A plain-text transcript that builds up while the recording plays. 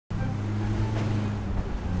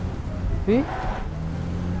भी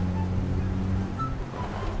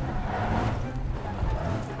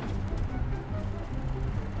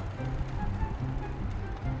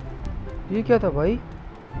ये क्या था भाई?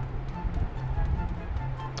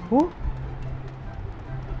 वो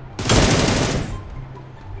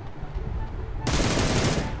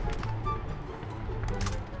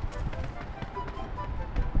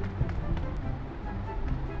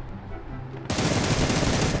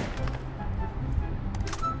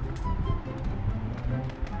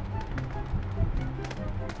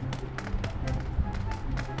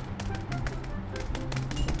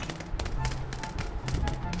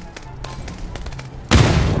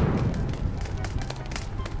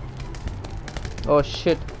oh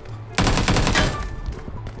shit.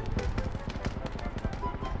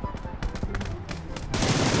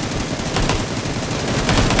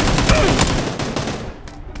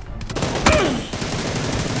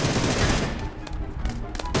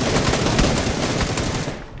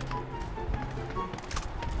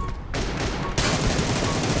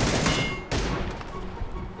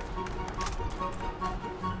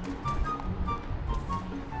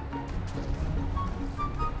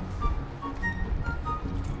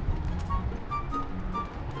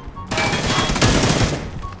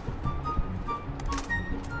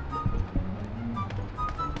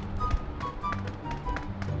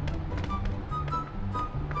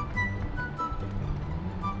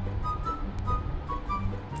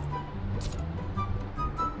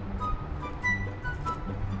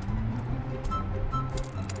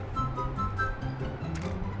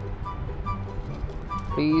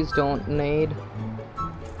 Please don't nade.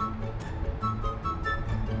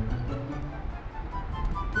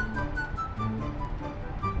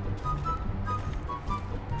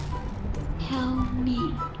 Help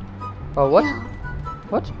me. Oh, what?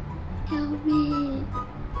 Help. What? Help me.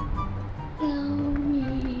 Help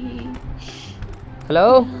me.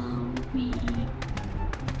 Hello? Help me.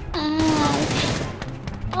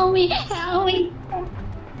 Help me. Help me.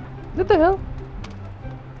 What the hell?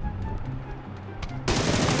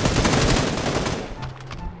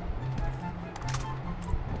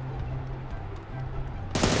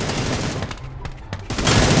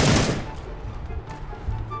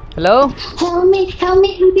 Hello? Help me. Help me.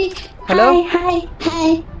 Help me. Hello? Hi.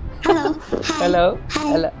 Hi. Hello. Hi. Hello? Hi.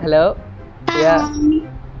 Hello? Hello? Yeah.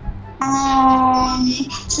 嗨，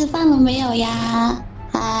吃饭了没有呀？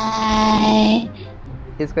嗨。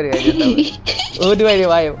 इसको revive देता हूँ। Who do I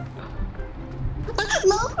revive?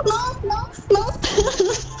 No, no, no, no.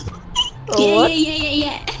 Oh, what?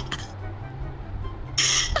 Yeah.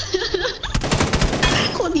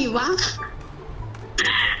 คนดีวะ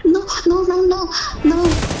No.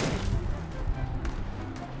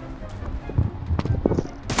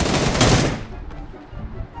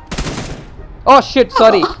 Oh shit,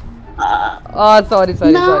 sorry. Oh, sorry.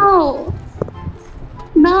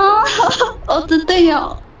 No. 我的队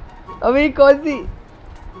友。 अभी कौन सी?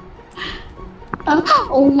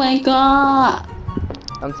 Oh my god.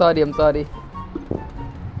 I'm sorry.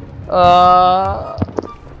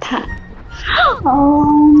 他。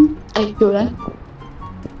哎，有人。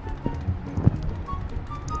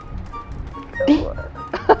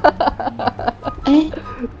哎。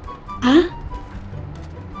啊？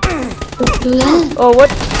有人。 Oh,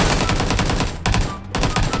 what?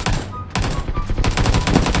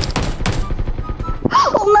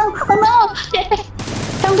 Oh no!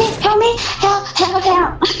 Help me! Help! Help me!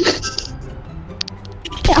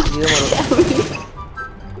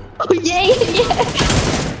 Oh yeah!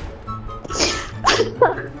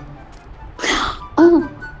 哦，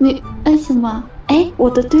你什么？哎，我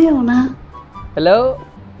的队友呢 Hello?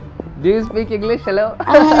 Do you speak English? Hello?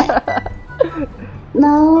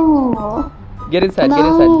 No. Get inside.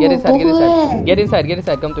 No, Get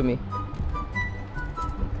inside. Come to me.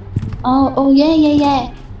 Oh yeah.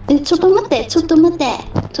 ちょっと待って。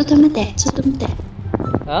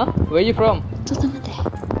 Huh? Where you from? ちょっと待って。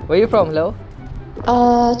 Where you from? Hello?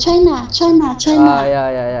 China. Ah,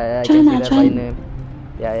 yeah. I can see that by name.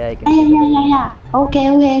 Yeah, I can see that. Yeah. Okay.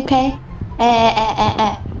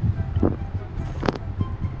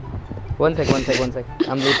 One sec.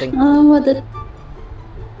 I'm looting. 我的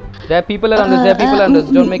There are people around us.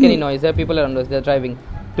 Don't make any noise. There are people around us. They're driving.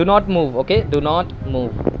 Do not move, okay? Do not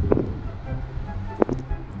move.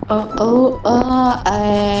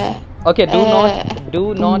 Okay, do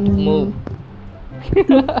not move.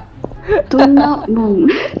 Do not move.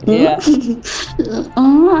 Yeah.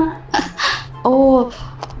 Oh.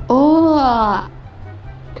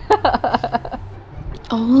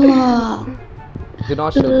 Do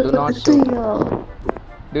not shoot. Do not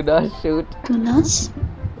shoot. Do not.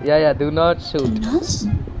 Yeah, do not shoot. Do not.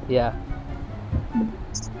 Yeah.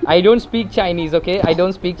 I don't speak Chinese, okay? I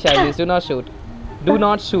don't speak Chinese. Do not shoot. Do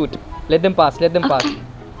not shoot. Let them pass. Let them pass.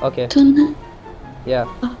 Okay. Yeah.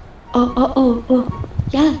 Oh.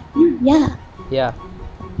 Yeah. Yeah.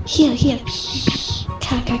 Here.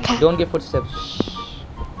 Don't give footsteps.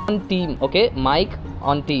 On team, okay? Mike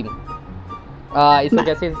on team. इसको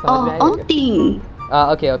कैसे समझ में आएगा? On team.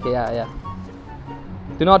 Okay. Yeah.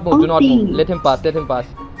 Do not move. Let him pass.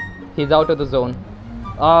 He's out of the zone.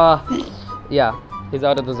 Yeah. He's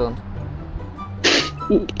out of the zone.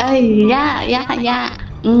 Yeah.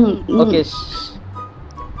 Okay.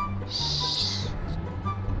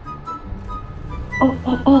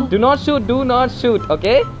 Oh. Do not shoot.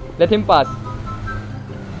 Okay. Let him pass.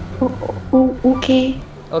 Okay.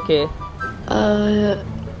 Okay.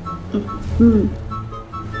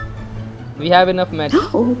 We have enough match.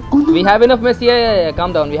 Oh no. We have enough match. Yeah.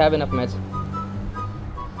 Calm down. We have enough match.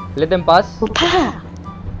 Let them pass. 我怕。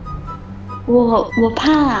我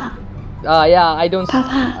怕。Yeah. I don't.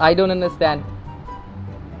 怕。I don't understand.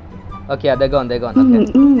 Okay. Yeah, they're gone.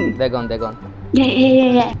 Okay. They're gone.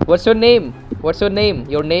 Yeah. What's your name?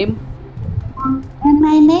 Your name?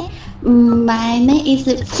 My name is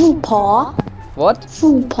富婆。 What?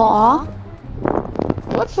 富婆。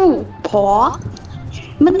富婆。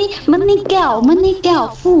money क्या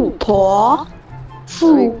富婆。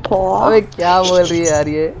 अबे क्या बोल रही है यार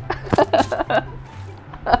ये?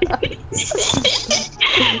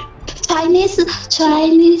 Chinese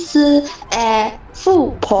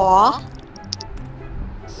富婆。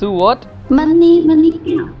 Su what? Many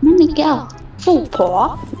क्या 富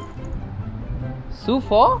婆。 Su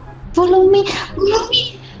for? Follow me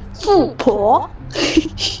富婆。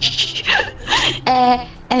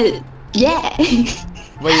Yeah.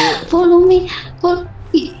 Wait, Follow me.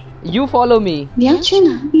 you follow me. 你要去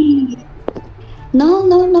哪里 ？No.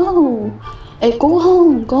 Go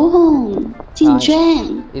home. 进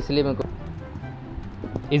圈。 इसलिए मेरे को.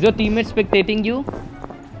 Is your teammate spectating you?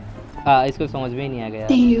 इसको समझ में ही नहीं आ गया.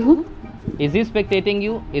 You? Is he spectating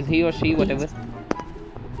you? Is he or she whatever?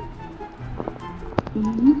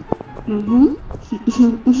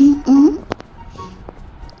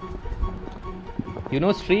 You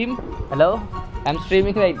know stream? Hello? I'm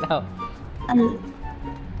streaming right now.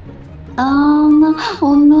 Oh no.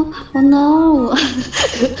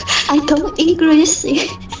 I don't English.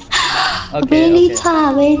 Very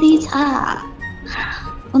差.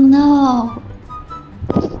 Oh no.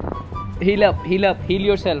 Heal up. Heal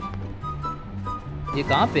yourself. ये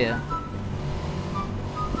कहाँ पे है?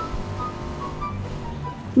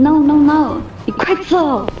 No.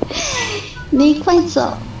 你快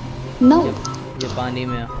走. No. ये पानी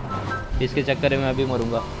में है. इसके चक्कर में मैं अभी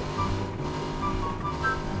मरूंगा.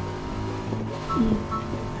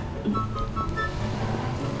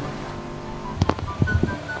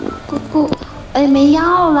 Go. 没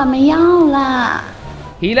药了.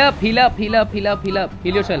 Heal up. Heal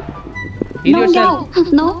yourself. No.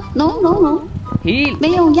 Heal.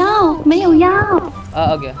 没有药.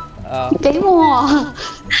 Okay. 给我.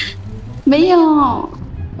 没有.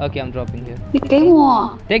 Okay, I'm dropping here. 你给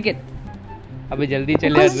我. Take it. अबे जल्दी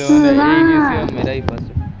चले यार जोन. मेरा ही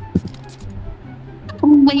फर्स्ट.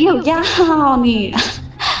 没有药你.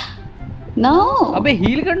 No. अबे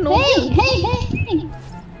heal कर नो. Hey.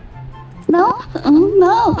 No.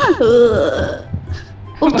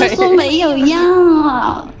 我不是说没有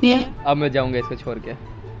药. अब मैं जाऊंगा इसको छोड़ के.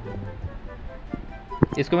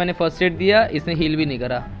 इसको मैंने फर्स्ट एड दिया, इसने हील भी नहीं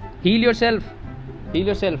करा. Heal yourself.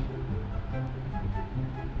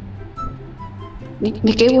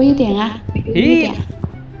 你给我一点啊. Heal.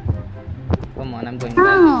 Come on, I'm going.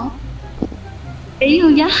 没有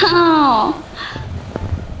药.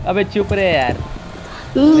 अबे चुप रहे यार.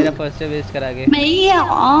 मेरा फर्स्ट एड वेस्ट करा के. 没有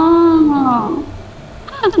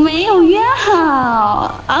药.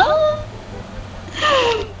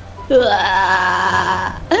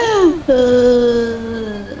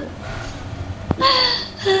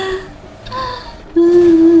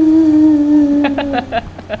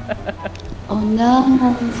 Oh no.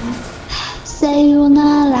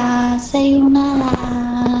 Sayonara.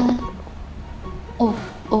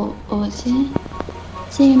 我先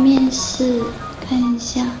界面试看一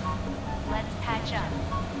下。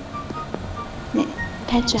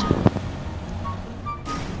patch up.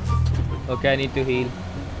 Okay, I need to heal.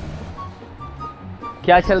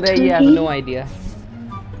 क्या चल रहा है ये? I have no idea.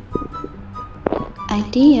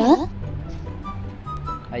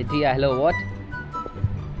 Idea? Hello, what?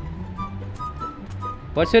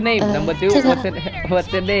 What's your name? Number 2.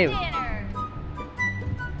 What's your name?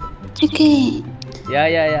 Chicken.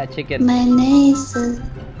 Yeah, chicken. My name is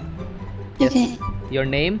Chicken. Your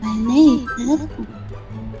name? My name is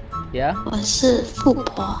Yeah. 我是富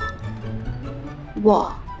婆。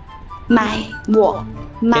我 my 我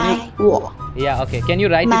my 我 Yeah. Okay. Can you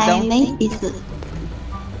write it my down? name is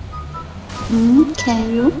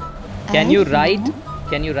can you Can you write?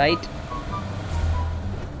 Can you write?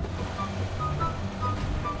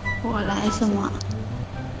 我来什么？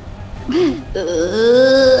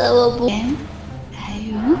我不。还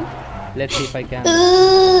有 Let's see if I can.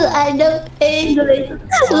 I don't English.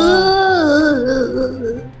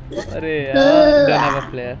 अरे यार, don't have a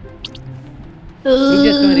player. रुक जा,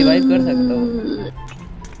 इसको revive कर सकता हूँ.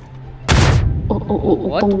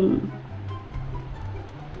 What?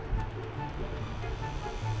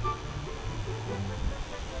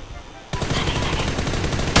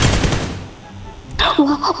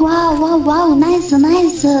 Wow, nice.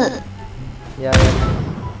 Yeah.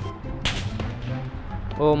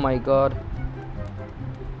 Oh my god.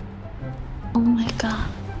 Oh my god.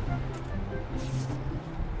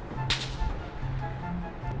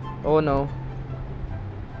 Oh no.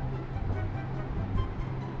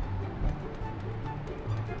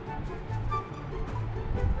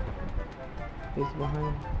 He's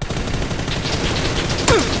behind.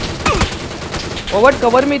 Oh what?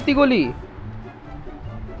 Cover में इतनी गोली.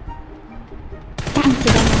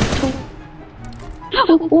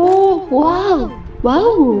 Oh wow.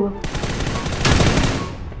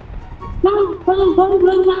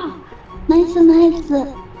 Nice.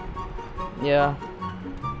 Yeah.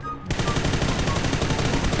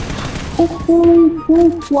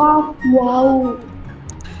 Wow.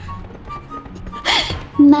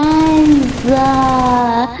 Nice.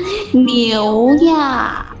 牛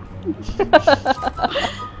呀。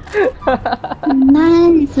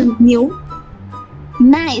Nice 牛。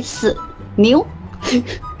Nice 牛。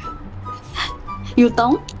You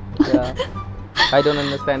don't? Yeah. I don't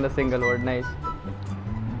understand a single word. Nice.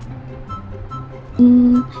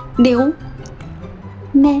 牛。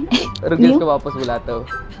मैं रुक जा, इसको वापस बुलाता हूँ.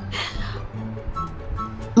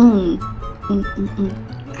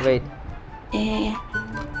 Wait.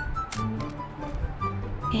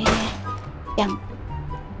 Yang.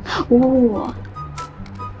 Oh.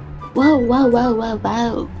 Wow.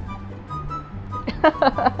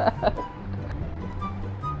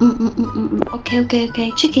 Okay.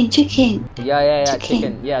 Chicken. Yeah.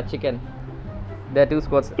 Chicken. Yeah, chicken. There are two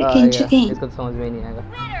squads. Chicken. इसको तो समझ में ही नहीं आएगा.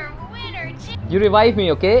 You revive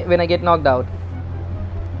me, okay? When I get knocked out.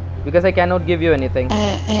 Because I cannot give you anything.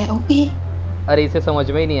 Okay. अरे इसे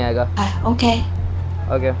समझ में ही नहीं आएगा. Okay.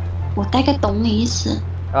 我大概懂你意思。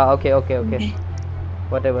Okay.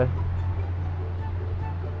 Whatever.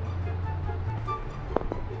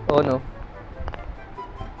 Oh no.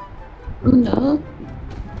 No.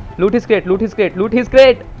 Loot his crate.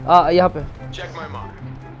 यहाँ पे. Check my mark.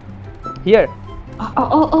 Here.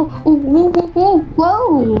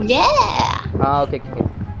 Whoa, yeah. Okay.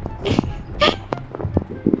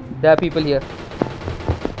 There are people here.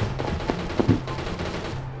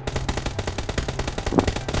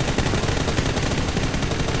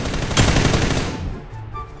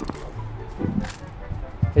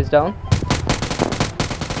 He's down.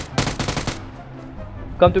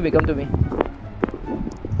 Come to me.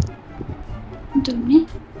 To me?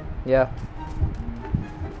 Yeah.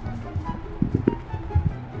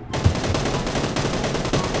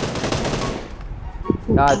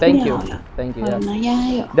 Thank you.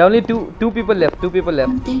 Yeah. There are only two people left. Thank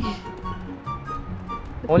you.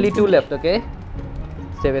 Only two left. Okay.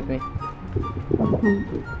 Stay with me.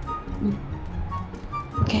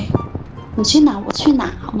 Okay. 你去哪我去哪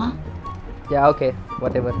好吗 Yeah. Okay.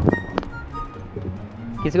 Whatever.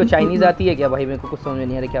 किसी को Chinese आती है क्या भाई? मेरे को कुछ समझ में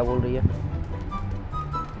नहीं आ रहा क्या बोल रही है.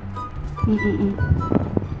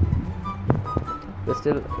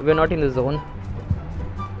 We're not in the zone.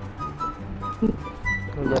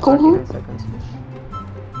 Just 29 seconds.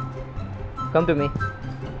 Come to me.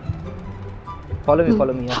 Follow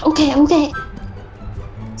me. Yeah. Okay.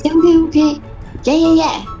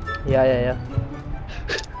 Yeah. Yeah.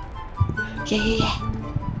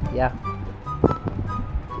 Yeah.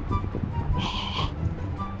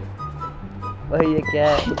 भाई ये क्या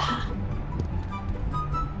है?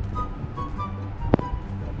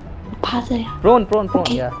 趴着呀 Prone.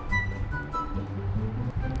 Okay.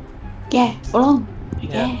 Yeah. Prone.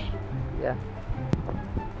 Yeah.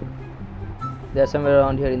 They're somewhere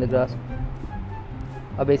around here in the grass.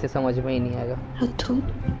 अब इसे समझ में ही नहीं आएगा.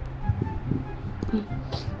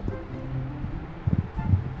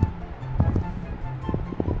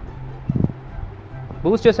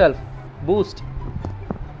 Boost yourself. Boost.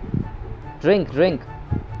 Drink.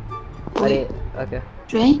 Okay.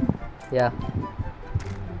 Drink? Yeah.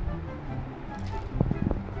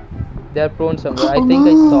 They are prone somewhere. I think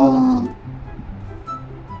I saw one.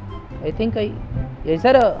 Is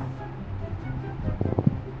that a...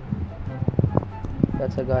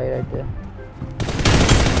 That's a guy right there.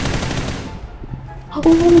 Oh,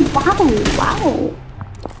 wow.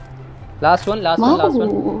 Last one.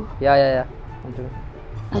 Wow. Yeah. Come to me.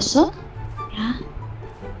 So? Yeah.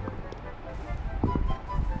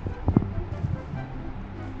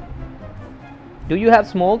 Do you have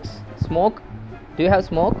smokes? Smoke? Do you have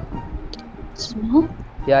smoke? Smoke?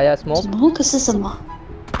 Yeah, smoke. Smoke 是什么？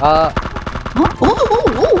 Uh,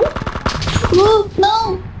 Oh,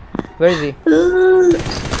 no. where is he?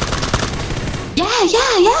 Yeah.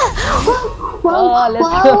 Wow. Oh,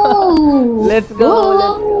 let's go. Let's go.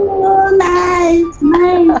 Nice.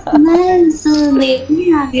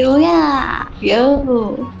 流呀。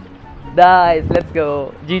Yo. Nice, let's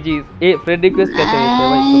go. GG's. Hey, friend request कैसे होते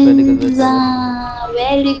हैं? Friend request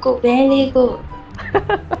होते हैं? Very good.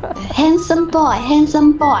 Handsome boy.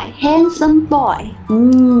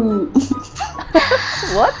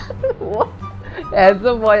 What?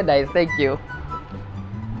 Handsome boy, nice. Thank you.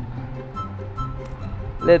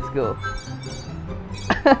 Let's go.